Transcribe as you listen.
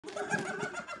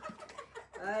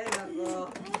Ay, nako.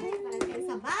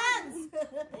 Sa bands!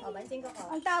 O, bansing ko ko.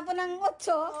 Ang tapo ng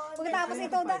 8, pagkatapos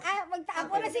ito,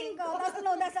 magtapo na 5, tapos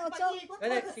tunoda sa 8.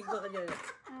 Kaya, 5 ka dyan.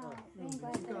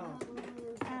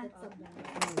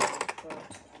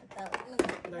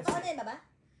 Ako na yun ba ba?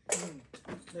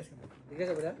 Tignan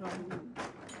ka ba na?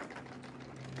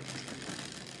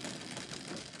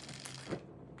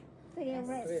 Sige,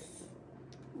 Bres.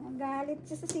 Galit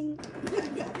siya sa 5.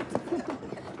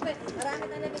 Marami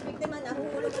na nabibigtima.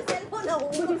 Nahuhulog sa cellphone.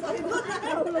 Nahuhulog sa cellphone.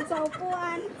 Nahulog sa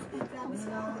upuan.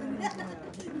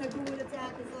 Nagulat si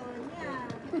Ate Sonia.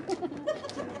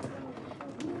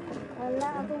 Wala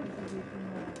akong...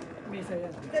 Misa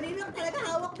yan. Kanina talaga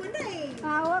hawak mo na eh.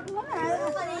 Hawak mo na.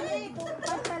 Kanina eh.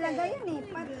 Pat talaga yun eh.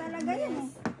 Pat talaga yun eh.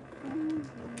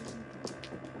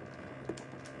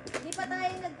 Hindi pa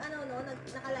tayo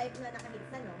naka-live na naka-hits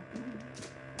na, no?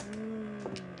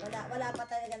 Wala pa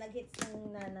talaga nag-hits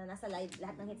nung nasa live.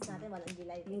 Lahat ng hits natin, walang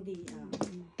live. Hindi.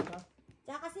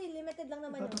 Tsaka kasi limited lang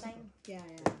naman yung time. Yeah.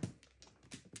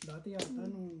 Dati yata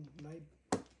nung live.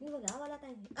 Wala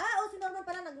tayong hits. Si Norman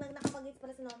pala, nakapag-hits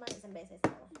pala si Norman isang beses.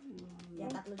 Kaya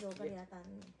 3 joker yata.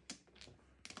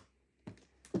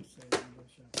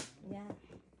 Yeah.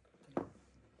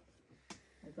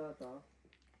 Ito.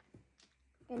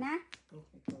 Okay na?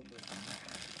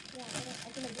 Yeah,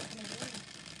 ay nag-hits.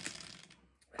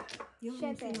 Yung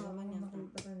 7. Norman niya.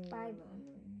 5.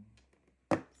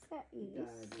 6.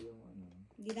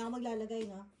 Hindi na ako maglalagay,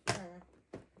 no?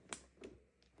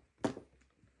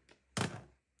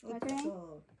 Okay.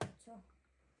 So.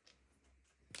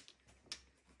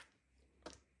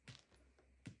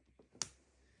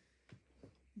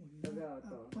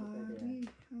 Pari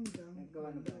hanggang Nagawa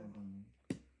na ba?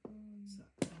 sa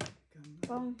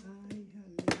Pong. ay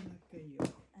halina kayo.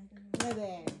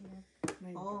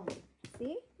 9. Oh.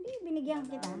 See? Hindi, binigyan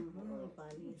kita.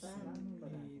 Palisan.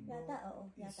 Yata, oo.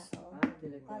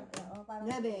 Delete na. Oo, parang...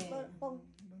 9. Pong.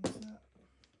 Bansa.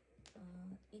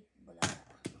 8, wala.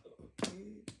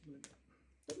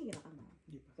 Tumira ka na.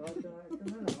 Di pa. Ito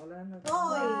na lang. Wala na.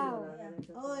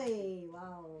 Oy!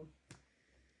 Wow!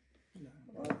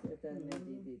 Ito na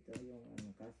dito.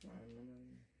 Yung kasmaan mo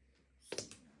nun.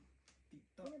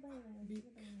 Tito. Ano ba yun? Big.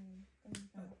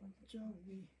 At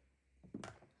Joey.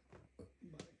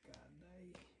 Barkaday.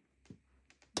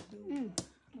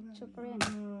 Super yan.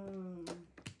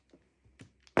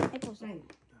 Ay, puso.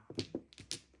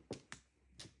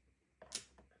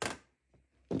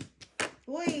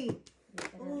 Uy!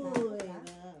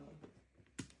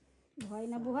 Buhay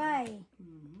na buhay.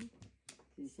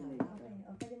 Sisilay ka.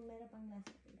 Okay, meron pang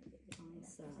last.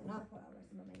 Sarap. 4 hours.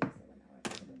 Mamaya sa 1 hour.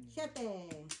 7.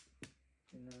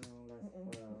 Yun na ang last 4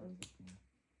 hours.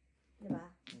 Diba?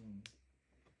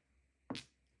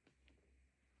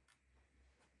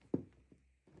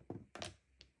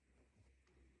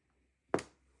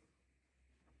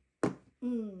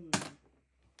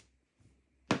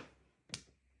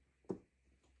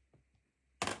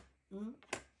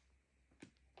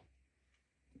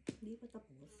 Hindi pa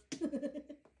tapos.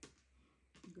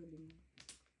 Galing.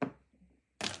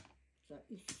 Sa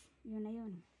is. Yun na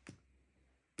yun.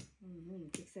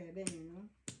 6, 7, yun, no?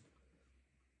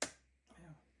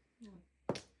 Ayaw.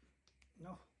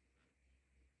 No.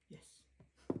 Yes.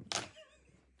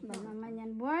 Ba naman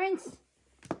yan, Burns?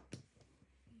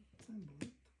 Saan ba?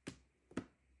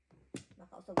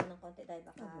 Baka usogan ng konti dahil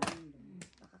baka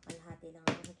kalahati lang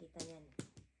ang nakikita niyan.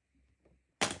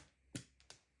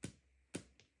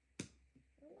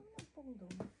 Walang lampong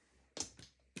doon.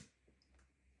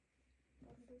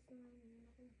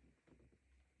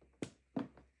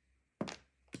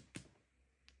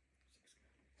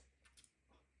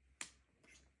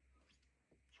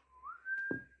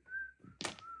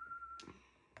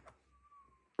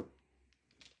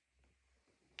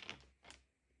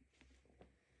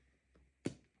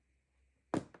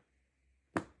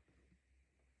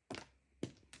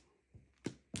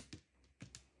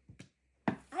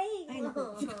 Ay,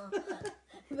 naku.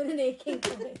 Binaking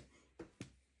ko eh.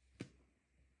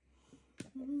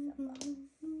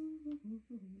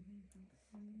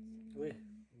 Uy,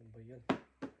 ano ba yun?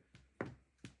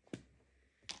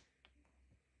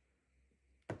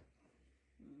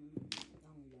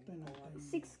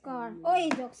 Six car.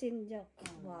 Oy, jokes in joke.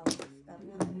 Wow, star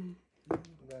na.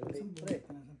 Galing, pre.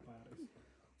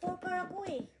 Joker ako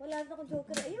eh. Wala na akong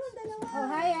joker. Ayun, dalawa. Oh,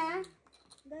 hi ah.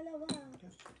 Dalawa.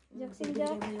 Jokes in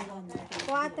joke.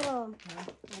 4.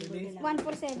 1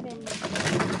 for 7.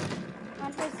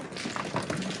 1 for 6.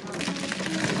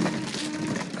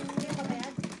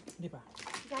 Hindi pa.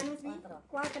 Ganong 4.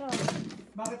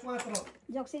 Bakit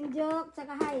 4? Jokes in joke,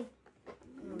 tsaka hi.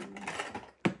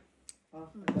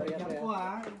 Oh, ito yan.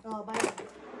 Oh, bye.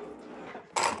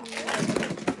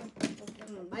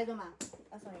 Bye, Duma.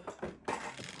 Ah, sorry.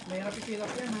 Mahirap i-fill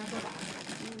up yan ha.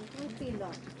 Yung fill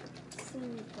up.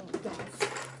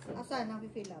 5. Asan ang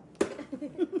fill up?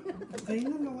 Kayo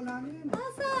na, nawala na yan.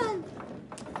 Asan?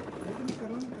 Ito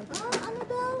nagkaroon. Ano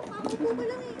daw? Ako po pa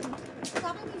lang eh.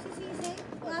 Sa akin may sisisi.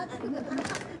 What?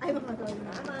 Ay, mga tol.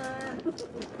 Tama.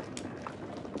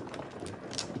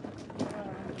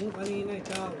 Yung kanina,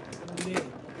 ikaw. Hindi.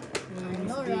 I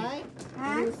know, right?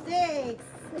 Ha? You six.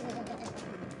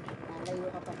 Lalayo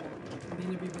ka pa ba? Hindi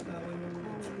niya bibitawan yung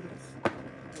experience.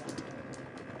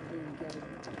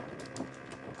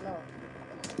 Hello.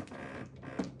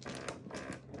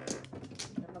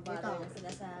 Nababago na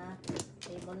sila sa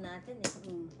table natin eh.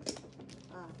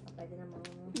 Pwede namang...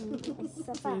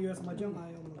 Isa pa. Si US Mahjong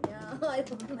ayaw mo. Yeah, ay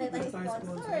tayo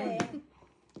sponsor eh.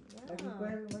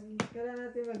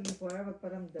 Kailangan natin mag-inquire,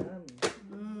 magparamdam.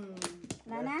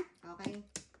 Wala na? Okay.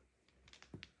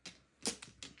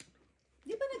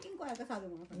 Di ba nag-inquire ka sabi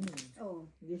mo? Oo.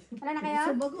 Wala na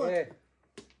kayo? Sumagot. Eh,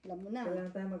 Alam mo na.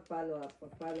 kailangan tayo mag-follow up.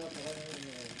 Mag-follow up ako ng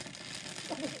email.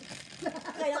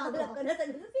 Kaya tulad ka na sa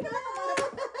gusto. Sino ka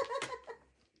tumarap?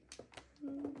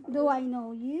 Do I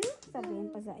know you?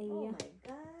 Sabihin pa sa Oh iyo. my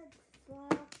God.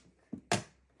 Swak.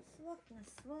 Swak na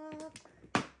swak.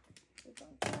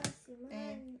 Ibang klase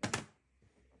man.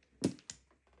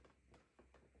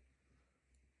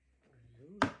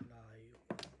 Layo.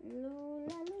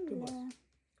 Lula, lula.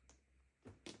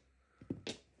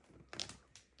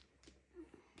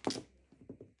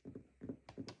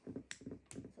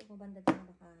 So, kung banda dyan,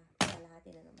 baka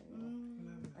kalahati na naman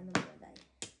yung ano mo dahil.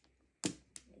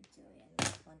 Medyo yan.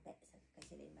 Konti. Kasi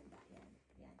sila yung banda. Yan.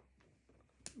 Yan.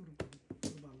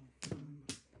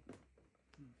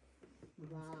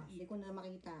 Diba? Hindi ko na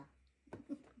makita.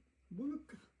 Bulag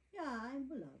ka. Yeah, I'm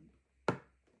bulag.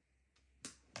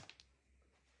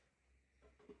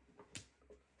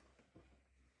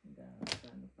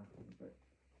 Ano pa?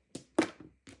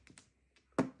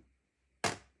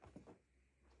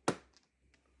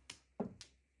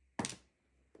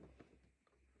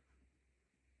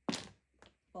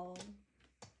 Pong.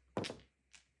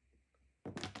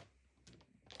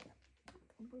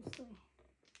 Gusto eh. Musog.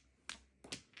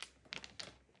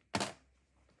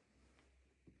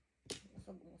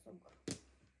 Kita mo, tapon mo.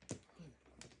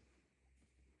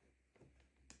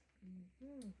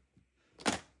 Sige.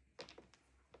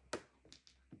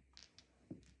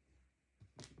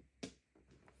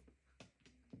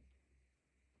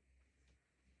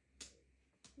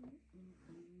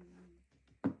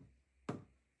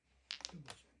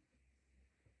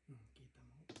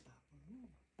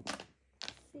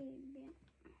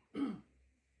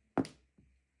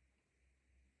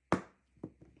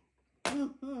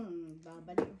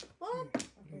 Babalik. What?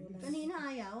 Kanina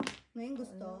ayaw. Ngayon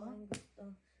gusto. Ano, gusto.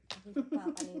 Nakita pa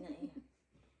ako kanina eh.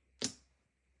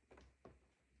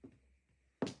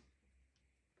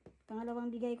 Pangalawang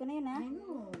bigay ko na yun, ha? I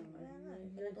know. Wala nga.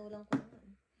 Pinatulang ko na.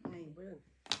 Ay, Ano ba yun?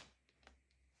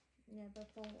 Never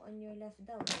pong on your left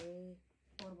daw eh.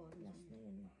 forward. Last na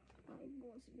yun. Ay,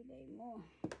 boss, bigay mo.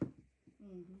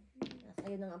 Nasa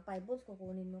yun ang 5 balls,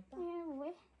 kukunin mo pa. Yeah,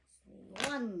 we.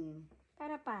 One.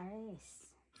 Para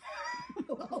pares.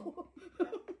 Wow.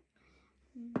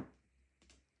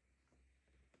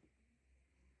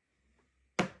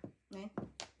 Eh?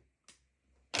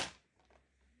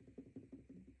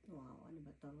 Wow, ano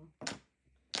ba to?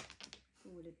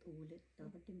 Ulit-ulit.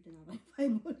 Dapat yung tinapay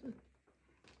 5 balls.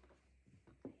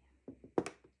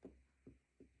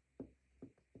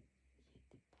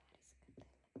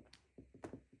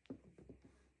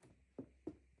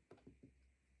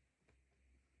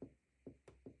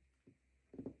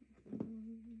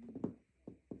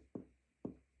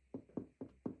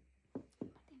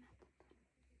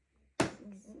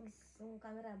 Yung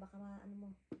camera, baka ano mo.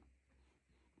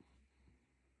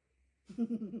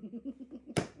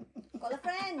 Call a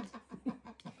friend!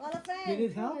 Call a friend! You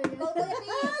need help? Call Kuya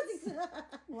Pins!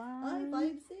 Ay, 1,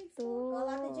 5, 6.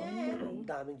 Call Ate Jen! Ang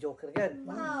daming joker yan.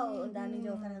 Wow! Ang daming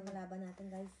joker ang kalaban natin,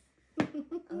 guys.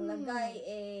 Ang lagay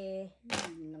eh...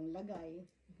 Nang lagay.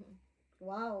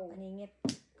 Wow. Paningit.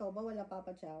 Ikaw ba wala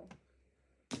Papa Chow?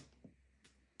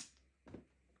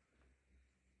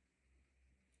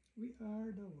 We are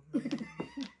the world.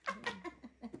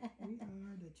 We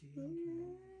are the children.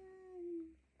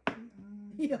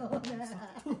 We are...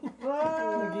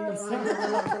 Nag-iisa.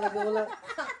 Talaga wala.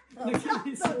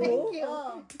 Nag-iisa. Thank you.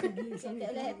 Oh! Sige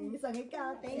ulit. Isang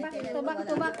ikaw. Thank you.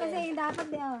 Tubak-tubak kasi, dapat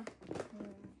di, oh.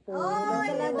 Oh,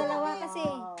 Dala-dalawa kasi.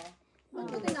 Ba't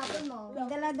ko tinapon mo?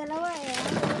 Dala-dalawa eh.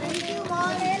 Thank you,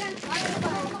 Mom. Kaya lang,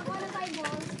 para makuha ng 5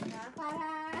 balls. Para...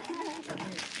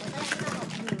 Patay na ako.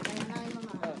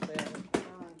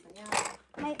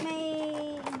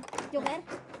 Joker?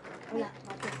 Wala.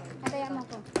 Bakit? Antayan mo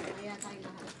ko. Kaya tayo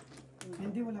lahat.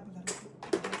 Hindi, wala pa laro.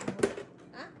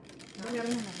 Ha? Nangyari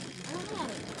na lang. Ano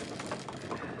nangyari?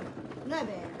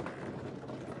 9.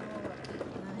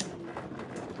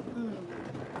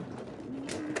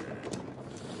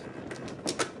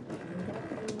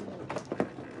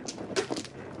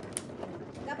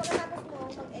 Kapag natapos mo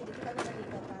mag-edit, ikaw naman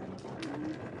dito para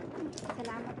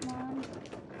Salamat mo.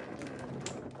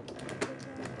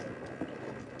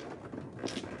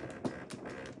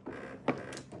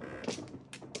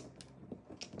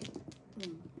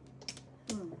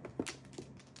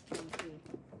 Okay.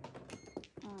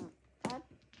 At,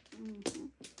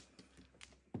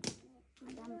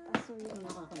 Madam Pasuyo.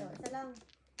 Isa lang.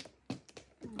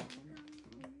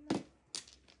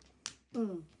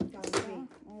 Okay.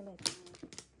 Ulit.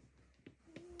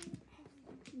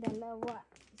 Dalawa.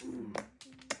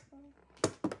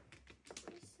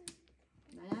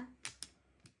 Naya?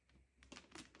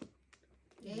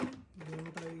 Okay. Hindi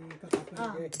naman tayo kakapal.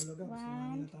 Ah. Tulugan.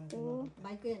 One, two,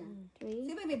 Bayad ko yan ah. 3.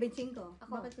 Sino may benching ko?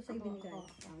 Ako. Bakit ko sa'yo Ako. binigay?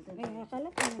 Ako. Ay, akala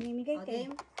ko namimigay Okay.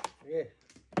 kayo. Sige.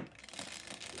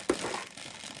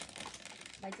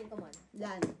 Bajin ko muna.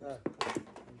 Yan. Ah.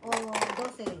 O,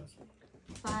 12.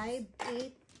 5,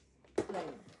 8,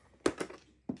 12.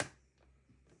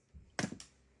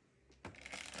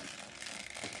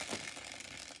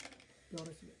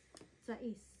 Flores.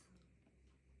 6.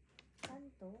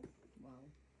 Kanto. Wow.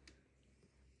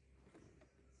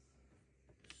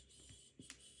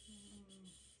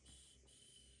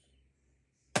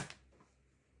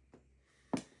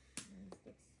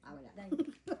 Ah, wala. Dahil.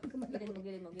 Gilid mo,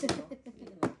 gilid mo, gilid mo.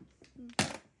 Gilid mo.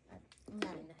 At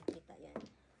hindi nakikita yan.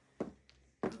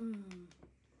 Ito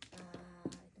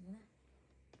muna.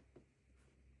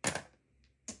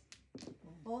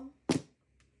 Pong.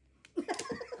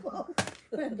 Wow.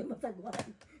 Wala di masagwan.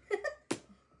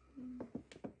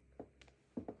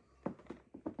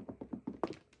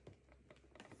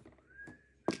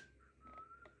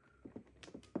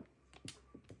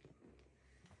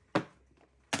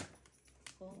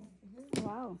 Pong.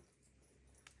 Wow.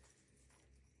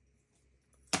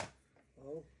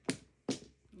 Oh.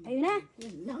 Ayun na.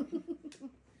 Yan lang.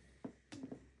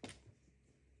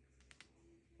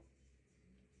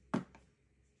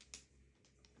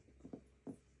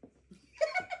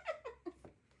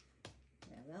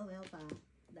 Well pa.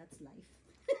 That's life.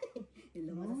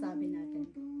 Yun lang masasabi natin.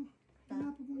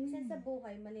 Minsan sa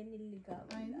buhay, mali nililigaw.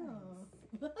 I know.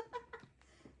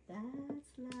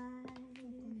 That's life.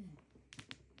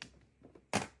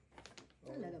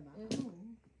 Talaga ba?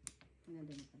 Oo.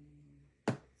 Nandun pa na yun.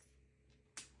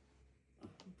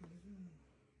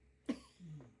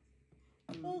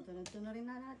 Tunod-tunod rin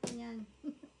na natin yan.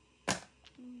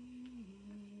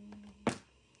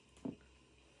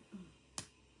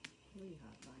 Uy,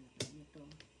 haba na pa nito.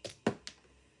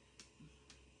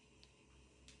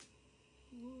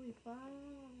 Uy, pa.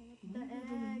 The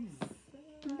X.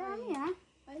 Ang dami ah.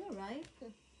 I know, right?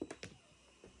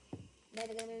 Dahil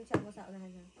nagano mo yung chat mo sa unahan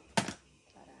niya.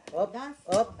 Para. Up. Das.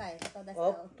 Up. Okay, ito das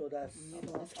Up. daw. Tudas.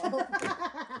 Okay.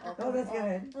 Tudas ka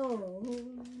rin. Oh.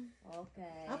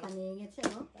 Okay. Ah, paningit siya,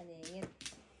 no? Paningit.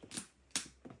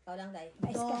 Ikaw lang, Day.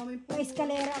 May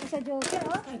eskalera ako sa Joker,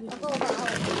 oh. Ako, ako.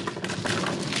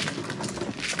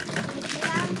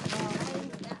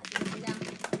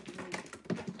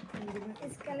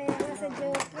 Eskalera sa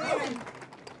Joker.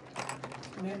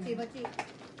 Bachi, bachi.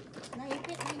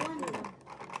 Naipit, iwan.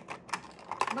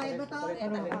 Bayad ba tao?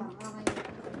 Balik, balik. Okay.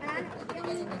 Ah,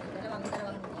 yung Dalawang.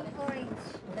 orange.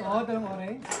 Oo, dalawang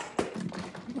orange.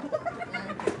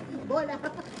 Bola.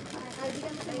 Ay,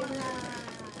 bigyan mo sa mga...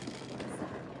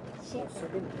 Shit.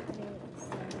 Sabin.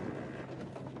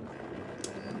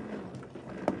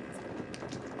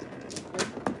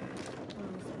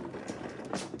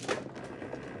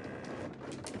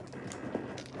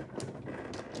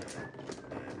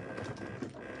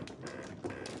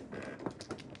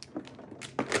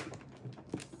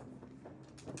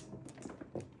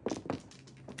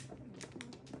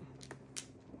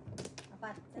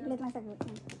 Apat. Saglit lang, saglit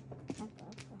lang. Ako.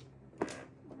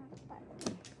 Apat.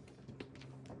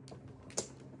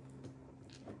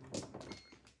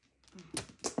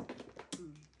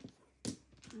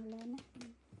 Wala na.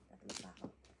 Tatlo pa ako.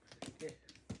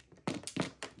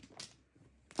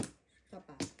 Ito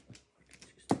pa.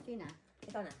 Sina?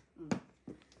 Ikaw na. Mm.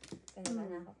 Kanila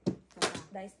na ako. Ito pa.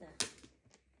 Dice na.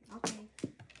 Okay.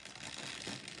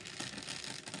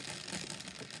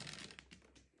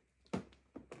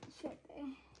 Shit eh.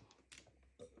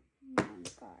 One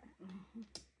car.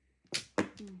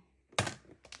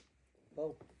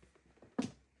 Oh.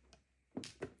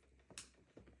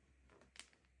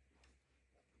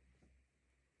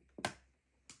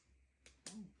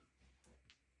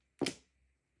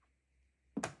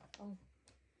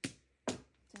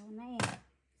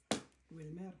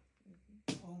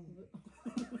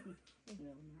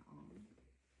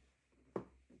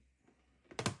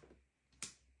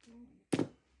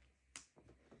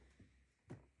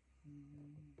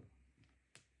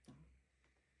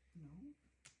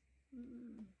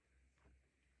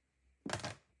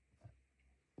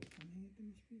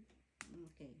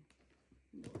 Okay.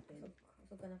 Noted.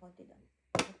 Usog ka ng konti doon.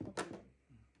 Usog ka doon.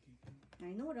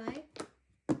 I know, right?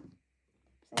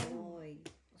 Sa'yo. Oy,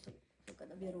 Usog ka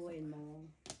doon. biruin mo.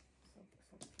 Usog.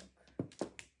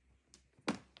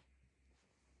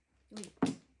 Uy.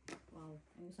 Wow.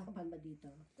 Ang usapan ba dito?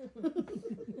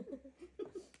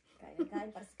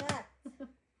 Kain, paskat.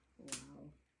 Wow.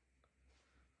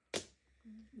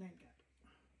 Nine-cut.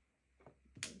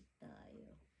 Tayo.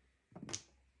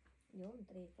 Yun,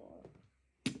 3,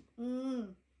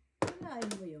 4. Kalahin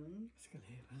mo yun?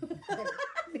 Escalera.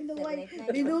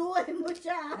 Binuway mo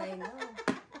siya. I know.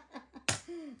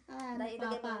 Ano Dahil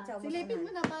ilagay mo pa? yung chow Silipin mo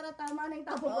mo na para tama na yung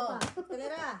tapo ko Oo, pa.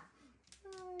 kalera.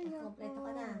 Ay, Kompleto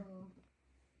ka na.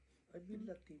 Ay,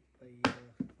 bilati pa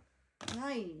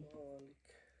Ay. Holik.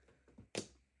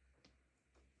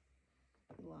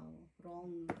 Wow.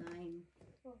 Wrong time.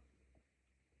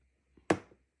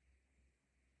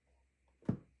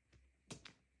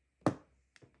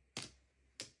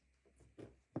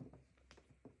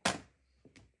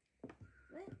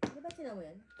 Di ba sinaw mo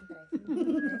yan?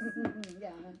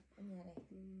 Yeah. Ano nangyari?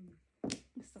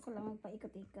 Gusto ko lang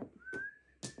magpaikot-ikot.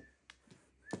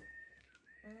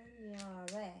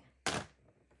 Nangyari.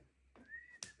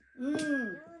 Mm.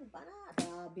 Yan, panat.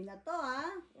 Grabe na to, ha?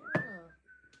 Yan.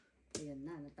 Ayan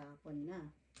na, natapon na.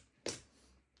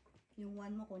 Yung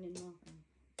one mo, kunin mo.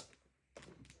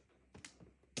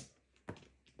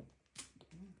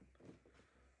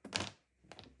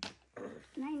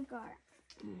 9 car.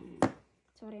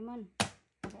 Sorry, Mon.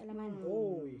 Pakailaman.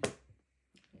 Oy.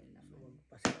 Kailangan.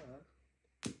 Pas ka, ha?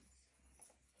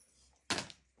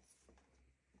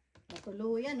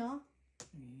 Natuluyan, no?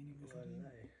 Nangihinig na sa Wala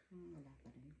eh. Wala pa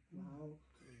rin. Wow.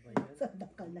 Ano ba yan? Sa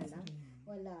dakal na lang.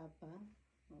 Wala pa.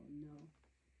 Oh, no.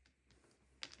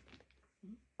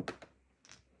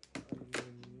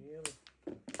 Aluminum.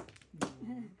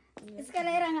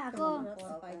 Escalera nga ako.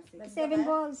 4, 5, 6. 7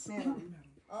 balls. Meron.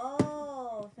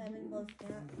 Oh, 7 balls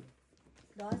nga.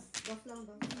 Dos? Dos lang,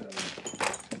 dos.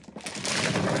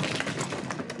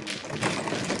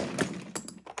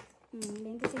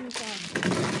 Hmm, 25.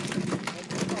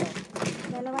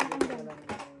 Dalawa na kami dyan.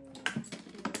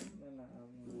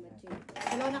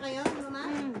 Dalawa na kayo, mama?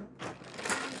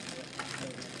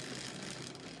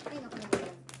 Ay, naku na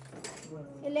kayo.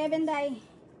 11 die.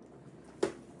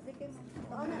 Sige, mo.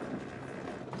 Oo na.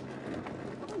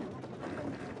 Ako na.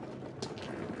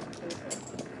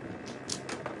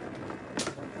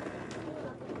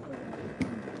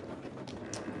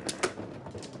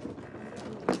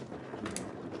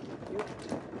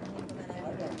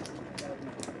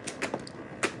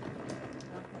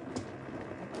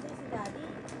 Kasi si Daddy,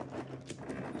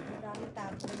 ang dami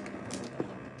tapo.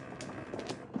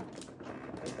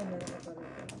 Ito, meron ka pa rin.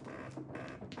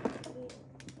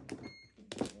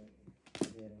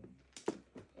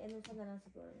 Ano sa na lang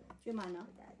siguro. Si Mano?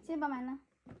 Daddy. Sino ba man?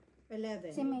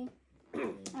 11. Si May.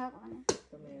 Ako na.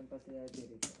 Ito may pa sila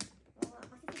dito. Oo nga,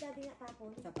 kasi si Daddy nga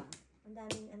tapon. Isa pa. Ang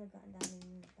daming ano ka, ang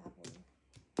daming tapon.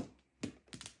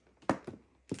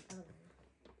 Ano ba?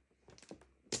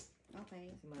 Okay.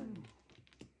 Si Mami.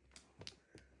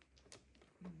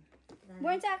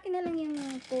 Born sa akin na lang yung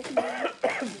cook na.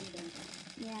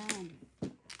 Yan.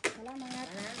 Salamat.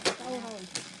 Kauhaw.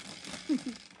 10,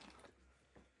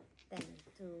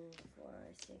 2, 4,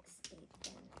 6, 8,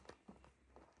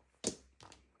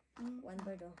 10. One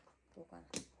bird oh. Kuka.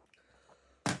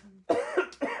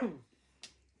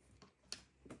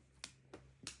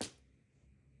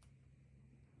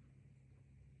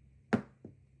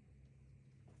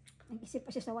 Nag-isip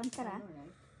pa siya sa 1 car, ha?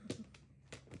 Alright.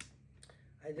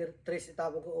 Either 3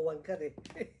 itapon ko o 1 ka eh.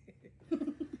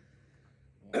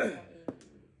 Kailangan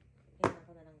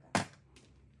ko na lang ka.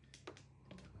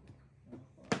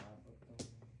 Ako, abot to.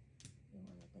 Yung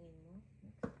ano, tingin mo.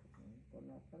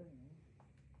 Wala pa rin.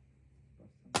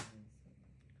 Basta minsan.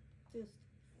 Just.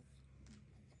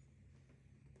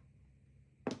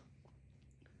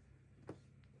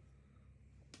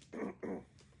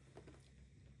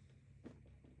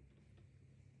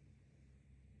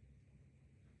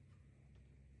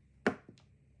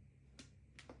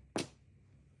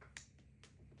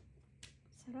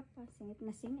 Sarap pa. Singit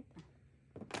na singit, ah.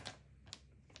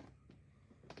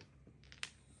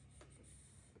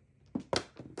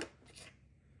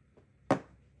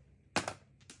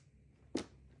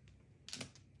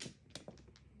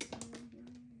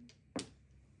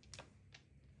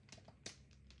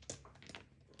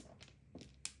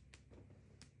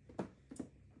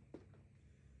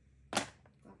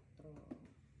 Quattro.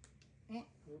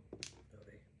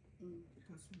 Sorry. Mm.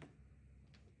 Kaso,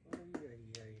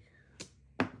 Ay.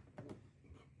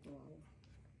 Wow.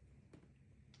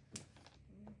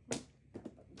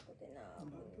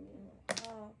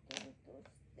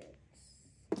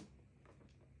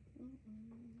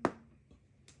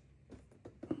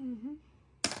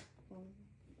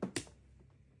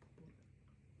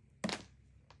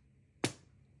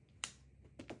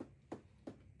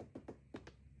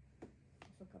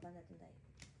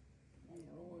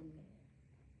 Yun.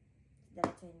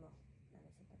 Diretsuhin mo. Lalo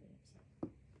sa pag-iisip.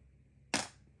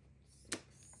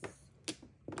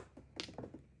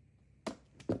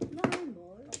 Nine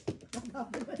ball.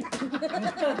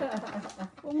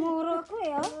 Pumuro ako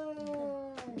eh,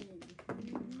 oh.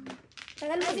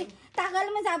 Tagal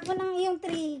mo sa po ng iyong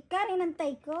trika,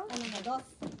 inantay ko. Ano na, dos?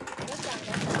 Dos lang.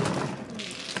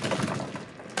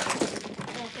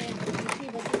 Okay.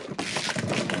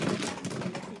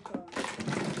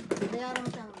 Bayaran mo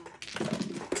siya.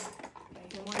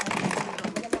 Wala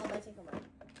mo kabalsin ko ba?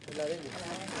 Wala rin eh. Wala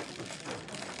rin.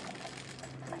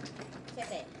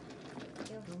 Sete.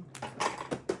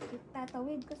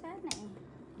 Tatawid ko sana eh.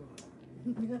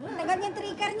 Tagal niya yung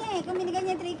trigger niya eh. Kung binigyan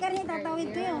niya yung trigger niya, tatawid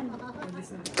ko yun.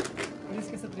 Alis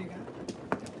ka sa trika.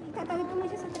 Tatawid ko mo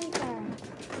siya sa trigger.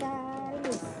 Sa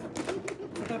release.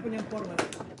 Matapon yung 4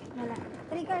 Wala.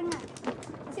 Trigger nga.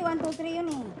 Kasi 1, 2, 3 yun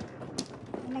eh.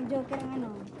 Yung nag-joker ang ano.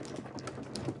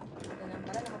 Ito lang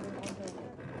pala, nakabuno ko sa ito.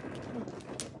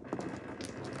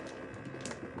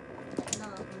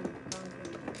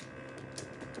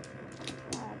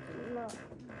 Tatlo.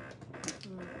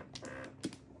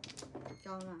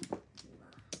 Ikaw na.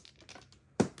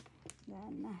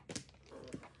 Yan na.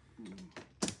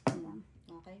 Ayan.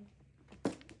 Okay.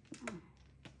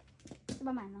 Ito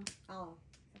ba mano? Oo.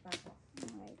 Sa papo.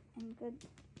 Alright. I'm good.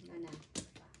 Ano na?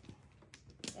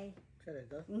 Ay, Saan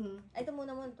ito? ay, ito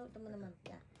muna mo. Ito muna man.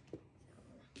 Yeah.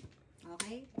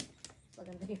 Okay.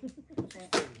 Maganda yun.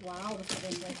 Wow, basta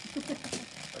ganda.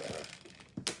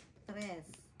 Tres.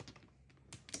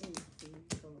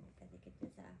 Kadikit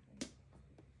yun sa akin.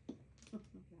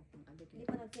 Lapang kadikit. Hindi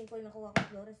pa nag-5 yung nakuha ko,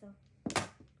 Flores, oh.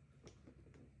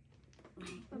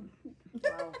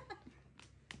 Wow.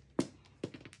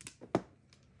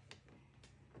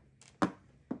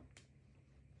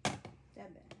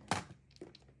 Seven.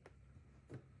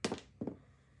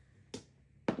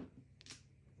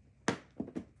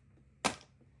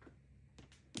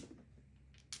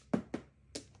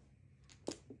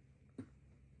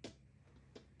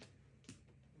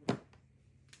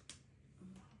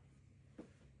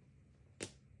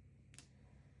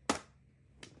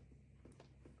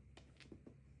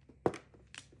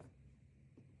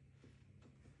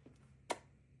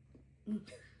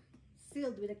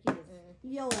 Sealed with a kiss.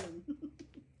 Yun.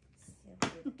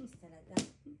 Kiss talaga.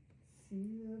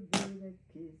 Sealed with a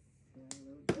kiss.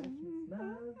 Hello, darkness,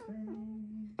 my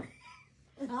friend.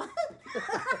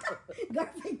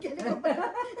 Garfield ka na ba?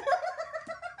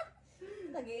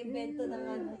 Nag-iimbento ng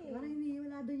ano eh. Parang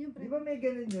wala doon yung Di ba may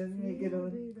ganun yun? May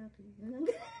ganun. Sealed with a kiss.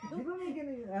 Di ba may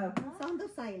ganun yun? Sound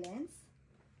of silence.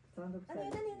 Sound of Ano yun,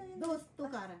 silence. ano yun, ano yun? Those two,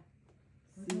 Kara.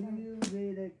 Sealed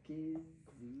with a kiss.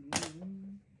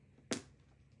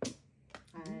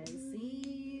 I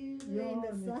see you in Yun,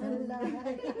 the ito.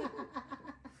 sunlight.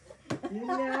 Yun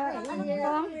nga.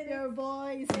 Yeah, your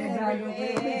voice Nagalo ko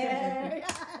yun. everywhere.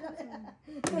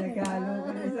 Pinagalo ko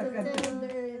yun sa kanta.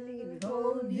 Tenderly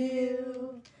hold you,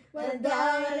 but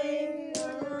darling,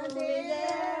 you're not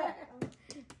there.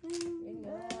 Yun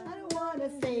nga. I don't wanna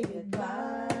say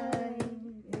goodbye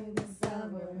in the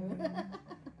summer.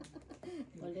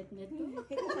 Ulit nito.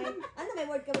 Ano, may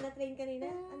word ka ba na train kanina?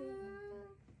 Ano yun?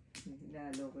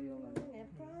 Pinalo ko yung ano. I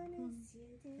promise you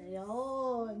this.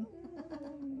 Ayun.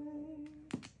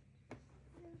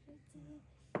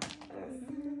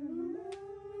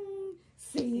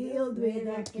 Sealed with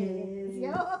a kiss.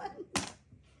 Yun.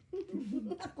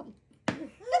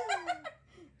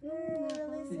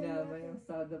 Sinama yung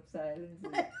sound of silence.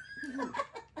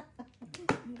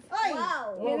 Oy!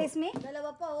 Wow! Release me?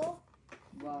 Dalawa pa, oh.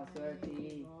 Wow,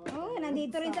 swerte. Oh,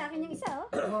 nandito rin sa akin yung isa, oh.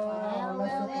 Wow,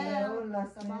 last na yun.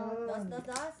 Last na Dos, yun. dos,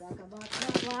 dos. Talk about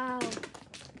Wow.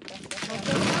 Dos, dos, dos.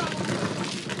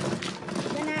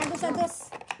 Ganado sa dos.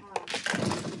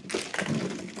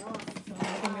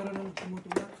 Ito meron ng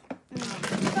tumutulak.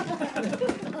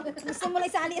 Gusto mo lang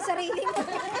isali sa sarili mo.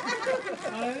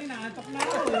 Ay, naatok na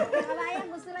ako eh. Kabayan,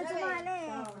 gusto lang sumali.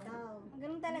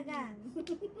 Ganun talaga.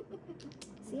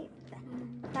 See?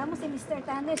 Tama si Mr.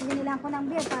 Thunders, binilang ko ng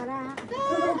beer para...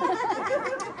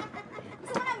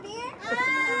 Gusto mo ng beer?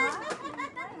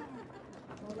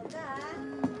 Tulog ka, ha?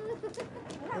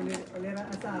 Uli na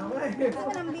asawa eh. Gusto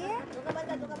mo ng beer? Doon ka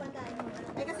banda, doon ka banda.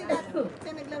 Eh kasi dati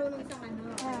siya naglaro ng isang ano.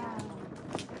 Ah,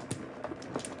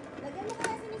 Lagyan mo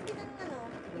kaya si Miss Gita ng ano?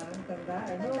 Lang tanda.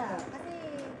 Ano Tanda. ka? Kasi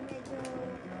medyo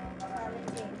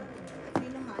challenging.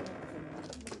 Sino hanap?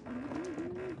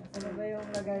 Ano ba yung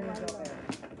lagay ng joker?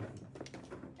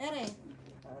 Ere.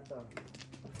 Ito.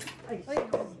 Ay, Oy.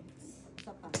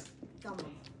 Isa pa. Come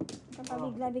on.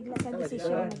 kapabigla-bigla sa Diyan,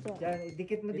 desisyon mo to. dyan.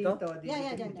 Idikit mo Dito? dito.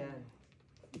 Yeah, Dikit mo dyan.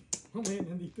 Mamaya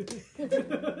nandito.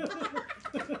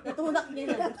 Natulak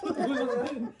niya na.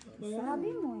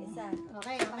 Sabi mo eh. Isa.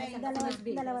 Okay, okay. Dalawa.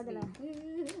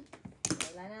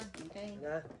 Wala na. Okay.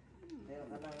 Na. Meron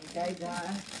ka lang guide ha.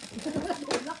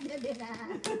 Tulak niya din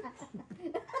ah.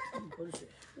 Pulse.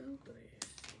 3,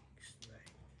 6, 9.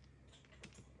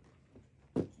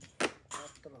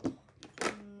 4.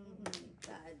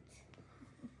 God.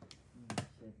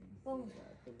 Pong.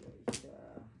 Tuloy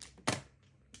siya.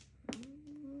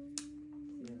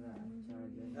 Sira.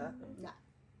 Charger. Ha? Na.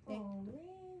 Oh,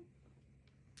 man.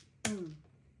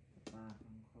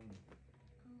 Pakang ko.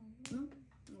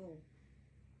 Oh.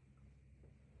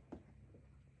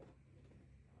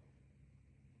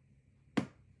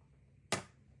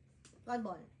 One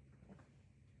ball.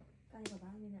 Kaya ba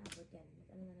ba? Hindi naabot yan.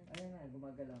 Ano na lang. Ayun na,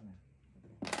 gumagalaw na.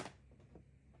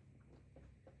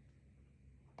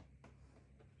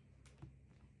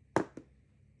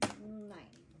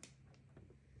 Nine.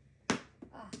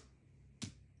 Ah.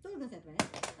 Tulog na set,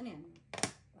 ano yan?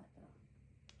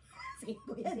 4. Sige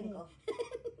ko yan eh. 4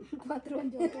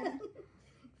 ang joker.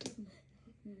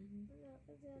 Wala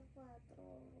ka siya 4.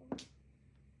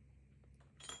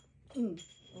 Oh.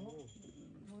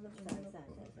 Hulog Isa, na isa,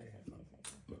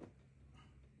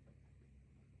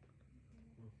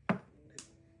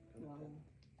 Wow.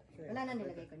 Wala na,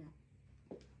 nilagay ko na.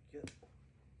 Cute.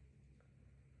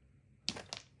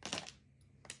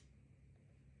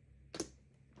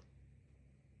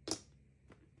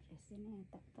 Kasi na yung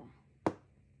takta.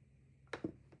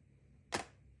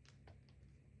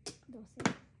 12.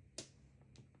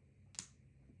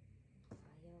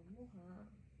 Ayaw mo ha.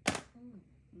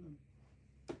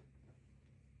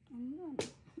 Ano yun?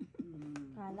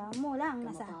 Mm. Kala mo lang,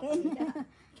 nasa akin.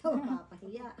 Ikaw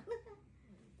mapapahiya.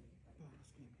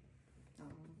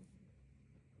 Oo.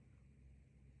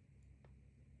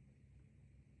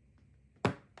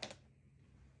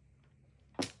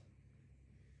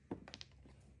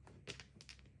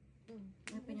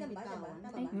 May pinagbitawan.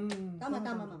 Tama ba? Tama. Tama,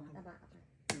 tama, mama. Tama.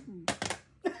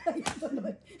 Yan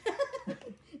tuloy.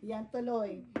 Yan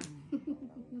tuloy.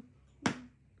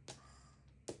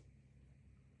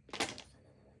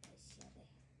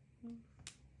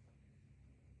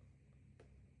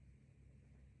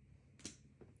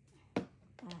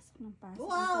 Pasok ng pasok.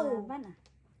 Wow! Ang kalaban ah.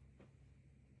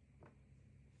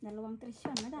 2 3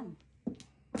 yun, madam.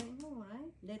 Ay mo, right?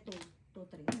 Hindi, 2,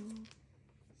 3.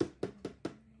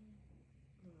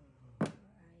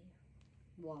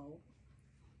 Wow.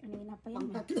 Kanina pa yan.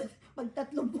 Pag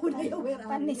tatlong po na yung where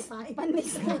are Panis. we?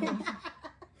 Panis na yan.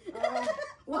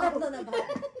 Wow. Na ba?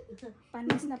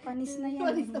 Panis na yan. Panis na yun.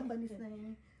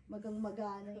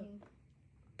 Magang-magana yun.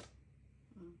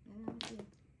 Ano natin?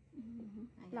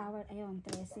 Flower, ayun,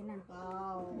 13 na.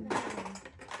 Wow.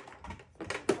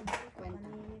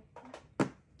 Kwenta.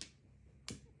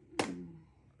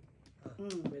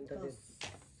 Kwenta din.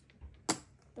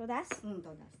 Todas?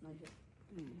 Todas. No joke.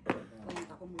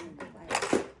 Kwenta ko muna.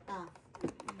 Ah.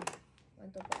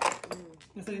 1, 2,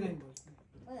 5. Nasa yun na yung balls.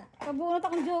 Wala. Kabunot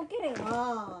akong joker eh.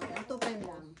 Oh, ito pa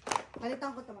lang.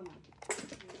 Palitan ko ito, mama.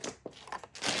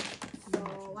 So,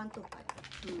 1, 2, 5.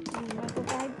 1 to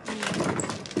 5.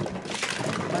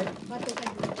 1, 2, 5.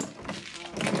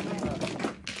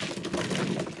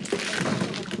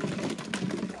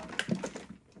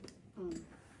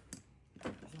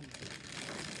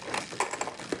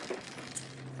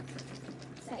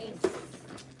 Sa 8.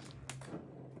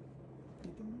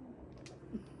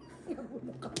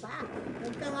 Nabulok ka pa.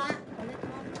 Huwag ka nga.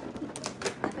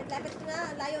 Lapit ko na.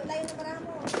 Layo ng bara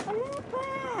mo. Wala pa.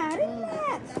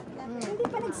 Relax. Lapit. Hindi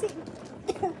pa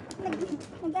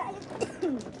nag-aayos.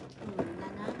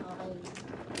 Nana, okay.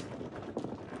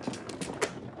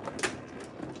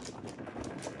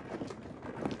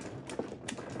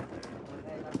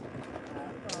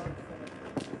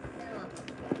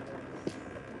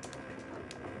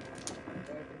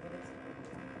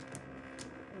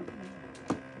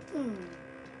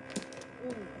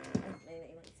 May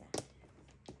naiwan isa.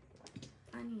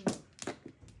 Ano yun?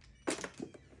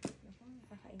 Naku,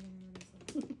 kakainin mo na sila.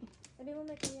 Sabi mo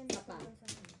may Korean Papa.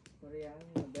 Korean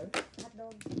noodles?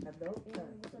 hotdog. Hotdog?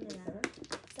 Yung gusto nila.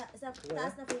 Sarap. Sa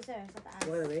taas na freezer. Sa taas.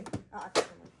 Wala na eh. Oo, taas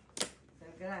naman.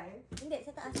 Sarap ka na eh. Hindi,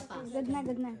 sa taas na freezer. Good na,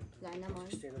 good na. Gaya na mo.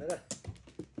 Gusto na.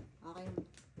 Okay.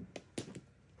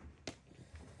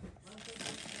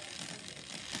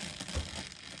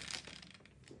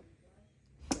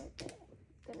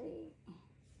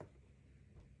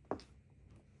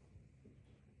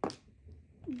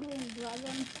 Green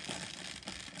dragon.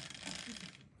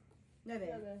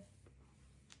 Bebe.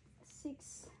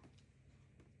 6.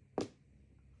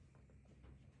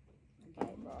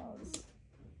 Eyeballs.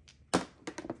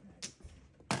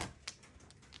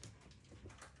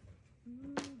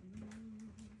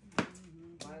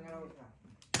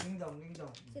 dong, ding dong.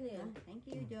 Sino yan? Thank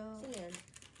you, Joe. Sino yan?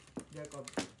 Jacob.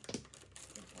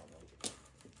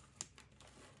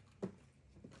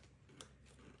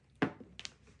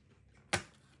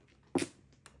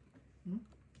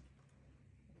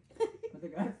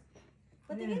 Matigas?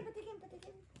 Patingin, patingin,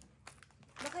 patingin.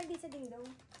 Baka hindi sa dingdong.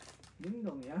 Ding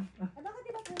dong yan. Bakit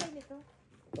iba kulay nito?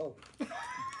 Oh.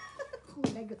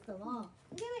 Kulay gusto mo.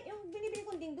 Hindi, yung binibili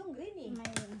kong dingdong green eh. May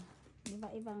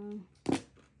iba-ibang...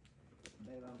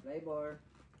 Iba-ibang flavor.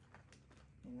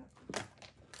 Yan nga.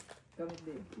 Kamit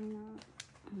din. Ano...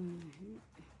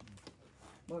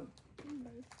 Bon. Ano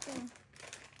ba ito?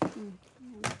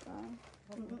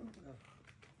 Ano pa?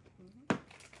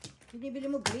 Binibili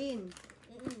mo green.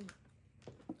 Mm-mm.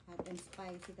 Hot and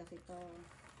spicy kasi to.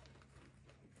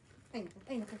 Ay, naku.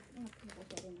 Ay, naku. Naku,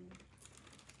 sorry.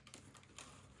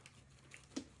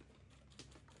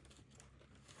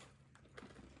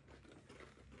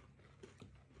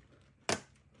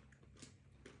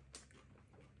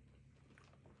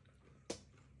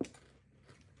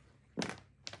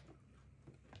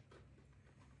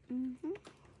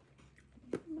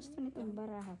 Gusto nitong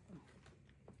baraha ko.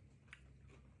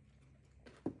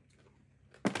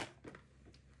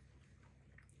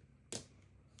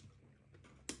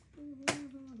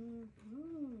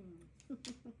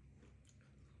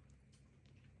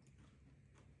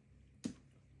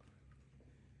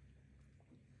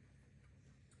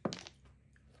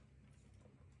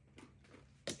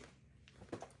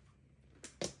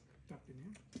 Captain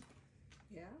yan.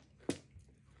 Yeah.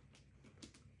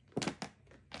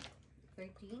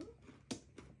 13.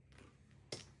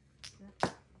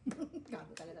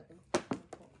 Gago talaga to.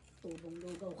 Tubong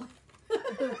lugaw ka.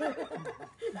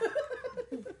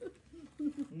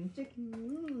 Check.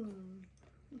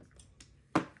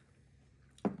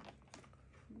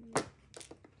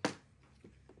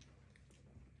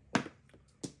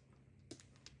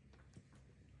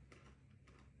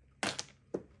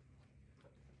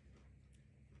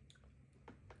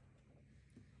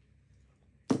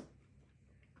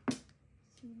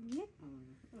 Singit.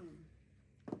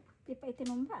 Di pa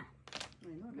itinumba.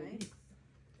 I know, right?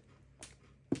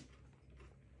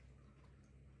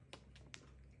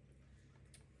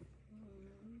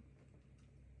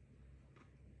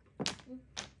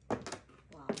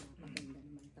 Wow, napaganda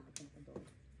naman tatang ka doon.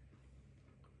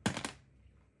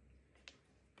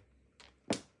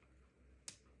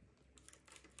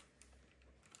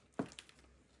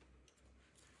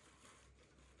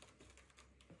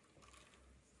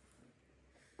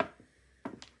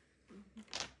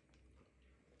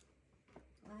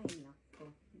 Ay,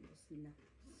 nako. Ubus na.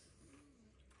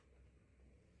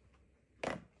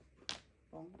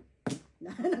 Pong.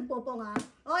 Nagpopong ha?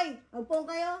 Oy! Magpong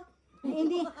kayo!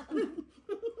 Hindi.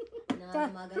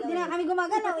 Gumagalaw Hindi na eh. kami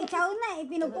gumagalaw. Ichaw na eh.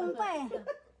 Pinupong pa eh.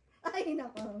 Ay,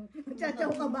 nako.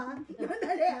 Chachaw ka ba?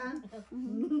 Dali ha?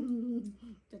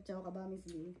 Chachaw ka ba, Miss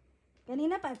Lee?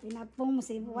 Kanina pa, pinapong mo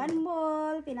si one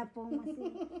ball. Pinapong mo si...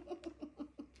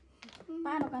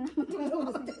 Paano ka naman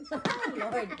tulog?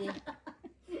 Lord eh.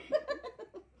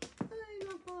 Ay,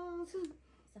 nako.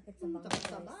 Sakit sa bangko. Sakit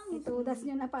sa guys. bangko. Itudas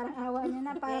nyo na parang awa nyo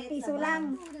na. Para Sakit piso sa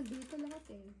lang. Oh, nandito lahat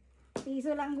eh.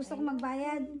 Piso lang gusto ko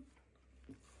magbayad.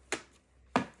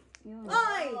 Yun.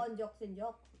 Oy! Oh, joke sin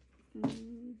joke.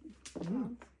 Mm.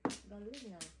 Galing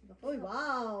na. Joke Oy, sin joke.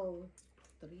 wow!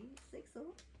 3, 6,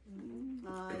 oh.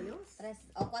 Ayos. 3,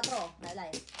 oh, 4.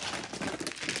 Nalay.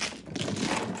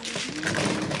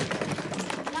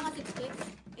 Wala ka 6 cakes?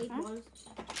 8 balls.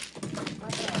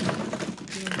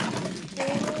 4.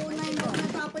 Pero 9 balls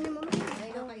natapon ni Mama.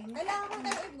 Kailangan ko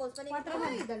tayo 8 balls. Panig 4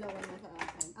 ay, dalawa na sa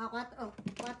akin. 4. Oh,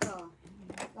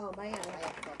 4. Oh, bayad.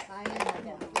 Bayad.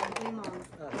 Okay, Mom.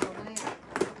 Oh, bayad.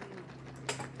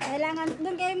 Kailangan,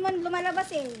 doon kayo mo lumalabas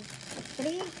eh.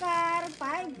 3 car,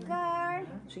 5 car.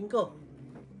 5.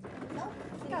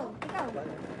 Ikaw.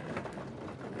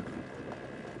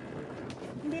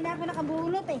 Hindi na ako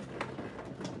nakabunot eh.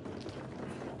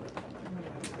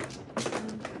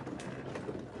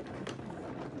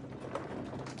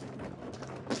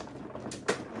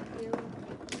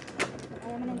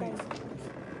 Ayaw mo nang guys.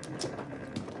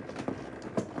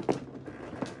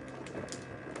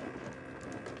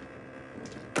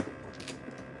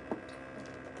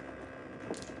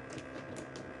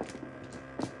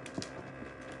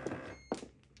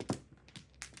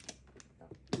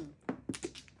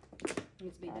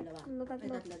 Miss B, dalawa. Tatlo.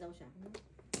 Ay, tatlo daw siya.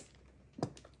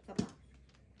 Isa pa.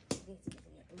 Sige, sige,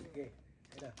 sige. Okay.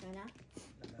 Hala. Lana?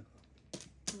 Lala ko.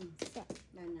 Isa.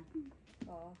 Lana.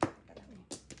 Oo. Ito lang.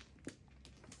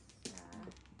 Isa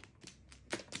lang.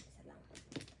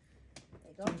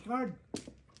 Okay, go. Change card.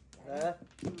 Ha?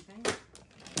 Okay.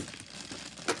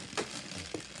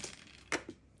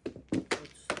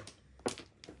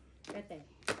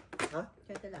 Ha?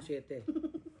 7 lang. 7.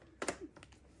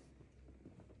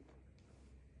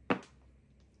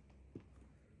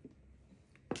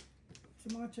 Sa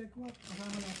mga check what,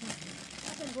 kasama natin.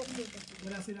 Kasi book dito.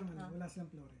 Wala silang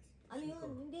Flores. Ano yun?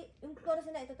 Hindi. Yung chorus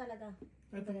na ito talaga.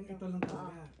 Ito lang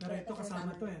talaga. Pero ito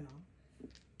kasama to no?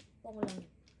 Pong lang.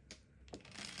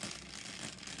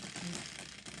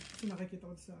 Kasi nakikita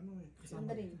ko sa ano kasama.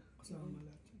 Mandarin. Kasama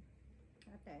lahat yun.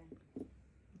 Ate.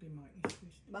 Ito yung mga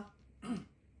East. Ba?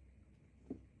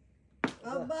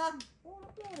 Aba! Puro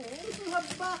Flores.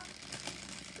 Aba!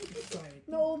 Society.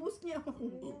 Naubos niya.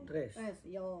 3. Yes,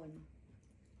 yun.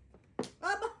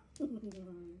 Aba!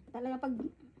 Talaga pag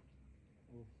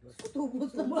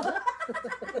Tubos na ba?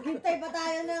 Hintay pa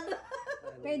tayo ng...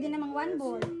 pwede namang 1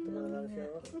 ball. Ito lang siya.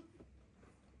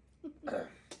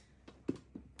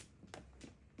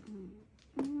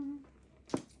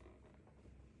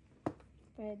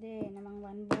 Pwede namang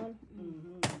 1 ball.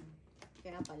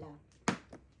 Kaya pala.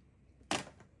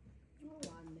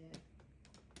 Wonder.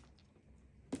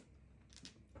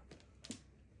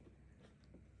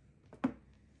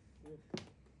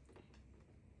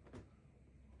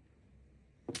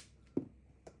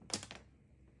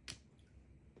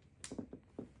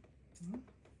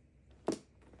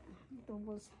 Two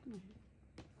balls.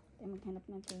 Tayo maghanap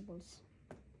ng 2 balls.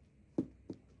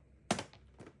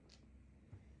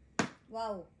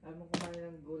 Wow. Alam mo kumain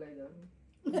ng gulay doon?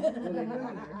 Gulay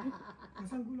doon.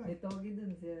 Nasaan gulay? May togi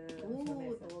doon sa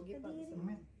mesa. Togi pa.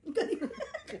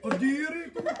 Kadiri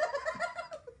ito!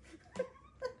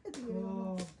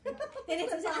 Oh,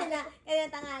 Tinito sa kanya.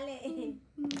 Kaya tangali.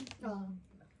 Oh.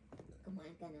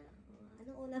 Kumain ka na.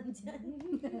 Anong ulam dyan?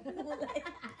 Gulay.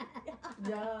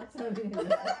 Yeah, sabi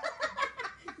nila.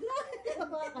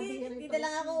 Dito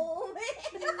lang ako uuwi.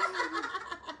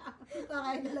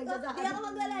 Kakain talaga sa Hindi ako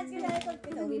mag-lunch kasi ako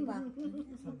pinauwi pa.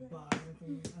 sa bahay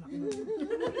itong anak mo.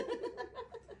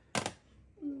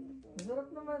 Masarap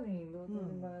naman luto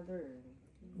ni mother.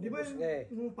 Di ba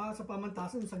yung sa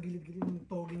pamantasan, sa gilid-gilid ng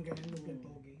toging ganyan, yung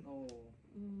togi. Oo.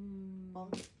 Oh.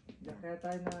 Kaya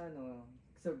tayo na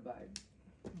survive.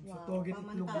 Sa togi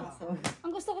itlog ba?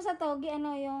 Ang gusto ko sa togi,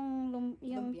 yung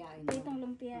Lumpia, pritong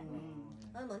lumpia.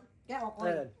 Ano mo? Kaya okay.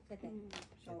 Ayan. Kete.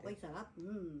 Okay, sarap.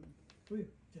 Uy,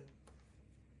 dyan.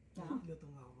 Ha? Luto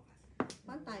nga ako bakas.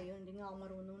 Saan tayo? Hindi nga ako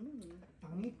marunong nun.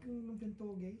 Tangik yung lumpiang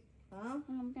togi. Ha?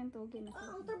 Ang lumpiang togi na.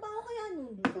 Ang trabaho kaya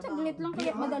nun. Saglit lang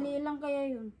kaya, madali lang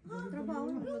kaya yun. Trabaho.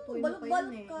 Lutuin mo pa yun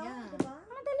Balot-balot eh. ka. Yeah. Diba?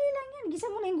 Madali lang yan. Gisa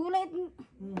mo lang yung gulay.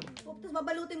 Tapos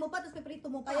babalutin mo pa, tapos piprito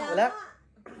mo pa. Kaya Wala.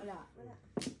 Wala.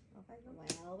 Okay.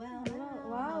 Wow.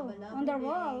 Wow. On the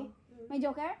wall. May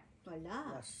joker?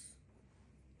 Wala. Last.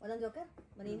 Walang joker?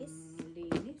 Malinis?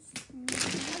 Linis. On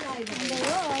the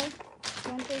wall.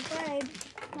 125.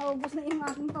 Naubos na yung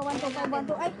aking pa 125.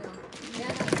 Ay!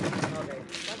 Yan. Okay.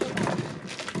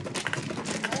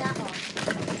 Kaya ako.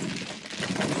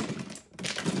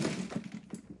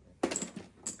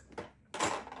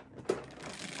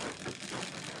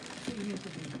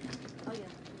 Oh,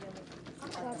 yeah.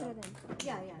 Quatro din.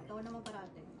 Yeah. Ikaw naman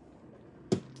parate.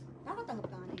 Nakatanggap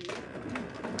ka nga na yun.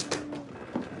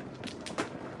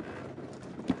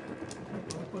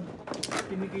 Pag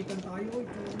tinikitan tayo,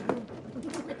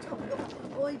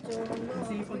 Uy, chongo.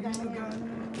 kasi pag yung nagano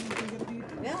ng tigat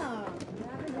dito. Yeah.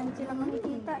 Grabe, dyan sila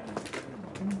makikita eh.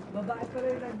 Babae pa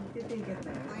rin nagtitiket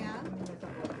na yun. Kaya? Yung nasa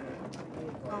kote.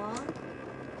 Oo.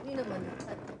 Hindi naman.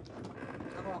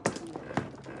 Ako.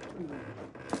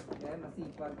 Kaya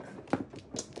masipag.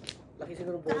 Laki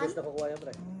siguro bonus na kukuha yan,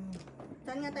 pre.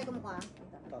 Saan nga tayo kumukha?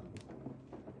 Top.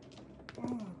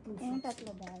 Yung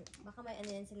tatlo dahil. Baka may ano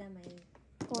yan sila, may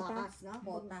Kota. Bakas, no?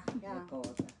 kota. Yeah.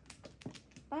 Kota.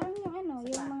 Parang yung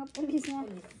yung mga pulis nga.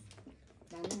 Pulis.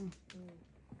 Ganun.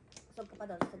 Usog ka pa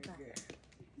doon, usog ka. Gana?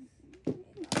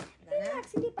 Relax,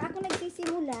 hindi pa ako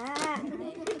nagsisimula.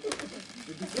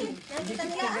 Nakita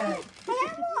nila. Kaya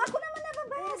mo, ako naman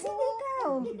nababas, hindi ikaw.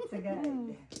 Sa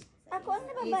guide. Ako ang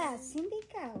nababas, hindi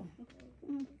ikaw.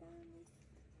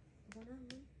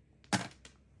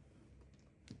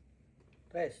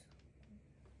 Tres.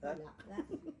 Ha? Wala.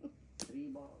 3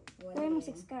 balls. Try mo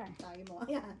 6 car. Try mo.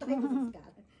 Yeah, try mo 6 ka.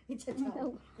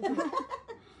 Itcha-chow.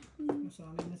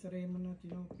 Nasanay na si Raymond na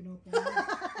pinupunta.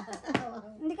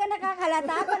 Hindi ka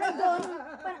nakakalata, parang doon.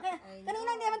 Kanina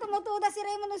hindi naman tumutuda si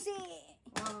Raymond o si...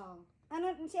 Wow.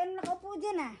 Si ano nakaupo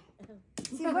dyan ah?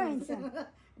 Si Burns.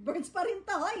 Birds pa rin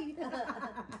to, hoy.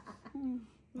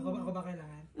 Ako ba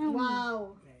kailangan?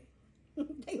 Wow. Okay.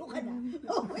 Tayo ka na.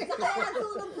 Okay. Kaya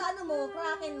nagsunog sa ano mo,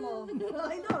 kraken mo.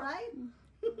 I know, right?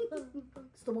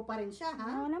 Gusto mo pa rin siya,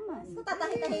 ha? Oo naman. So,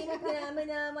 tatahit-tahimik na namin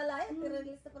na malaya. Pero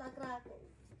release na pala ang kraken.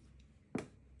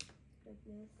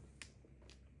 Goodness.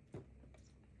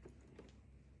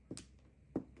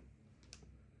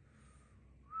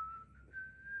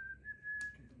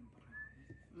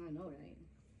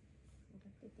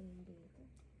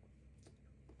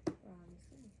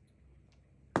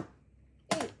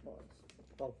 balls.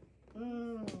 Pong.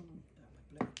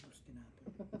 Play balls din natin.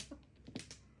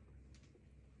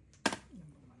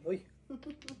 Uy.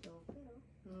 Joker, oh.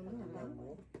 Alam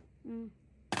mo. Mm.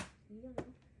 Yun,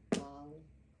 oh. Wow.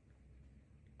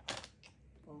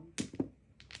 Pong.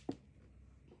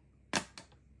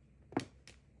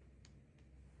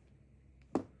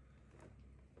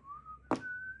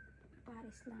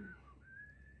 Paris lang.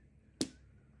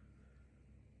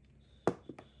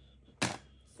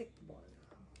 Sick ball.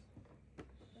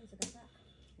 Ay, sa gasa.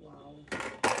 Wow.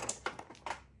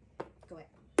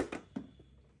 Correct.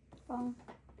 Pong.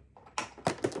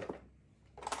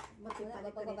 Ba't yung Wala, palit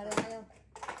magpapabalo ulit? kayo.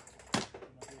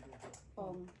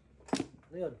 Pong.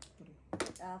 Ano yun?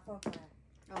 4 car.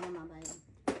 Oo, mamabayan.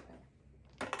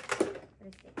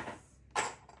 3 sticks.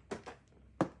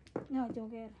 No,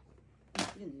 Joker.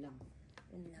 Yun lang.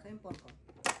 Yun lang. Ito yung pong ko.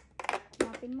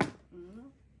 Napin mo.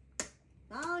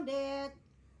 Found it!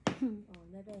 Oh,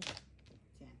 nabe.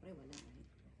 Siyempre, wala.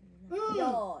 Yun.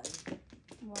 Wow.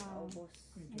 Paubos.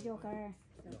 Joker.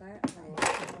 Joker. Okay.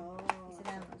 Oh, Isa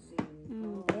lang.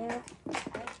 Kaya,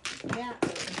 Kaya,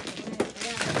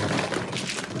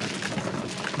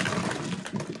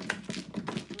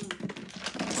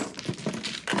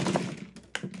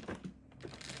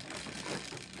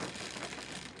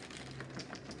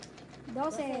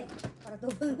 dose. Para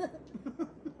double na.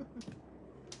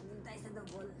 Doon tayo sa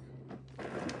double.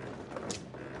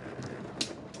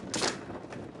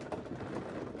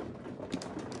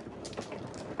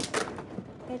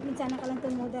 Kahit minsan ka lang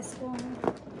tumudas kung...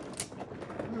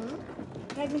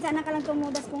 Kahit minsan ka lang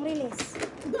tumudas kung release.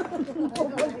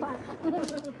 Double pa.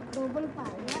 Double pa.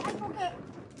 Ay, okay.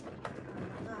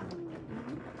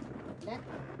 Let.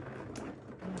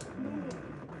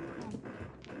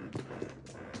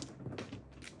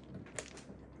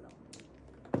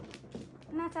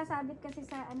 Nasasabit kasi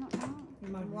sa ano,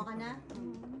 Kumuha ka na?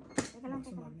 Teka lang,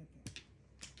 Sa teka lang. magnet eh.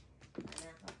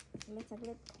 Saglit,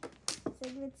 saglit.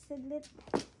 Saglit, saglit.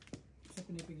 Kasi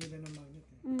pinipigilan ng magnet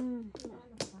eh.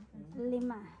 5.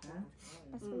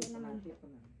 Pasko yun naman.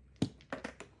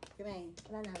 Kumay.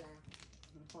 Wala na, wala.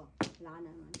 Ako, wala ka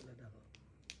naman. Wala na ako.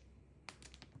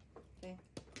 Okay.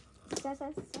 Isa.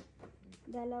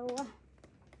 Dalawa.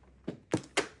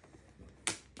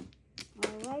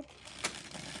 Alright.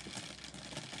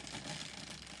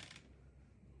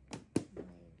 9,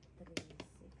 3,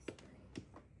 6, 9.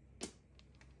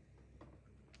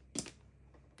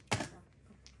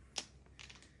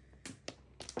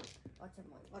 8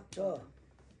 mo. 8.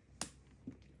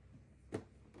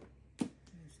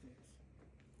 Yung sticks.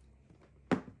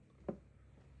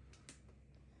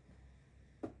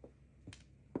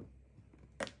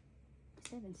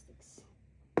 7 sticks.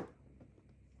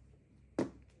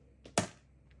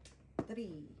 3.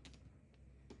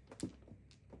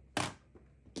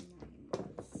 9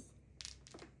 balls.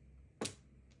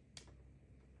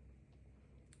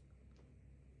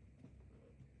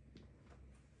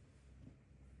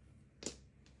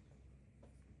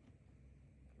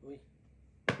 Uy.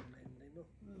 Online no.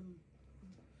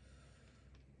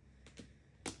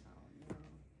 Oh no.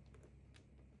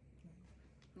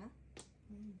 Ha?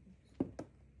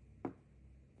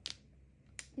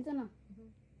 Dito na.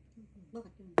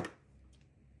 Bakit yun?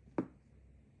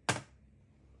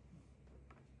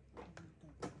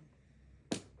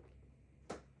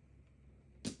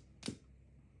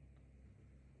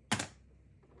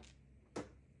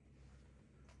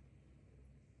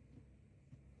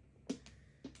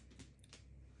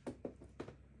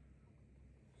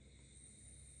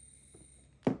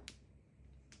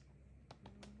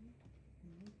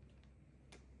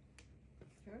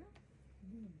 Sure?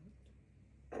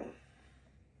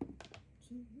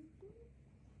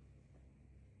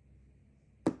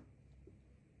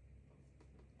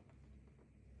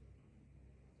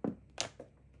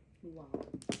 Wow.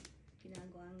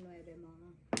 Ginagawa ang 9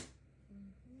 mo.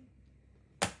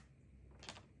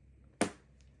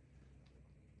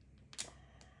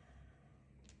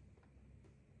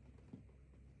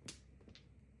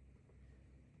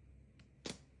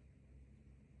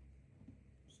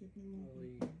 Sip na mo.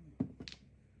 Uy.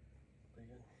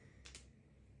 Ayan.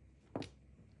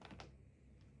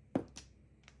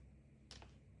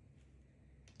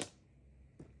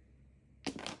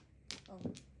 Oh.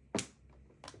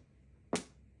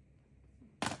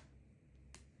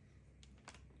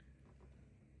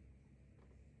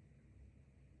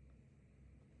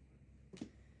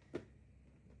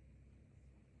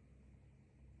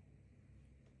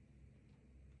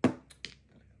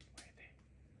 Pwede.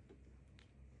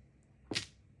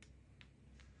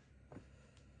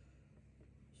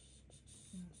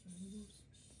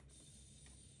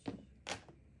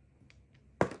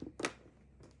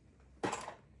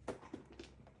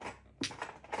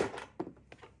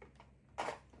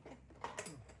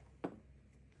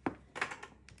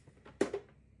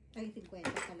 Ay, 50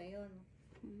 pala yun.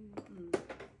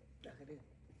 Akin din.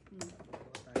 Mm.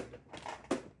 Dalawa tayo doon.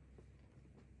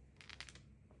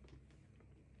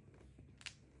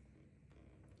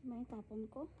 May tapon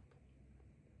ko.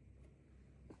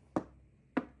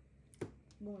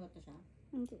 Bunot na siya.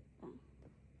 Hindi pa.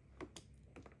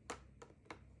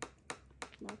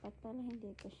 Dapat pala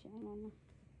hindi ko siya ano.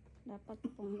 Dapat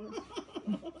pong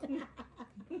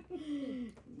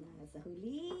Nasa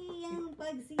huli ang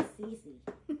pagsisisi.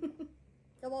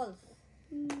 The balls.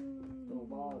 Two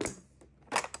balls.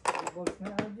 Two balls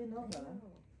nga din, no?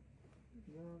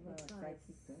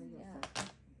 Psychic talaga. Yeah.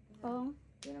 pong.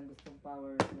 Yan ang gustong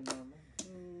power ni mama.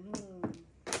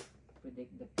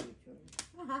 Predict the future.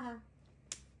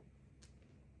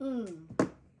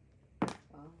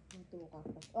 Natuka pa.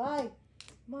 Ay!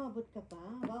 Maabot ka pa.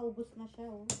 Maubos na siya,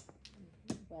 oh.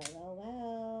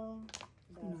 Well.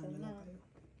 Basa Sinala na. lang kayo.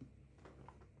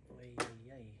 Ay.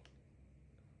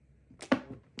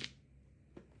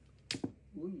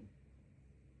 Uy.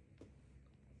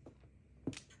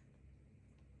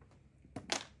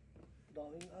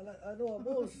 Daming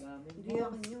balls. Daming Hindi balls.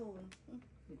 akin yun.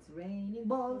 It's raining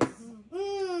balls.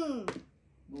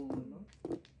 Boom, no?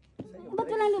 Sa'yo, Ba't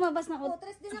walang lumabas na Oh, ut?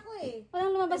 tres din ako eh.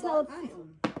 Walang lumabas na ut. Ay,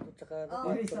 At saka, Oh.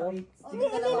 Uy, sa 8 Oh, Hindi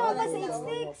lumabas sa Wala. 8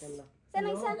 sticks. Saan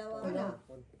ang isa? wala.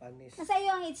 Panis. Nasa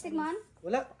iyo ang 8 stick man?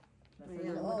 Wala. Nasa Ayan,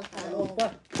 iyo. manok tayo. Ano pa?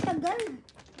 Tagal.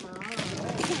 Ah.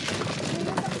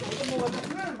 Tumawag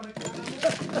na. Balik na.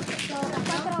 So,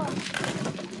 4.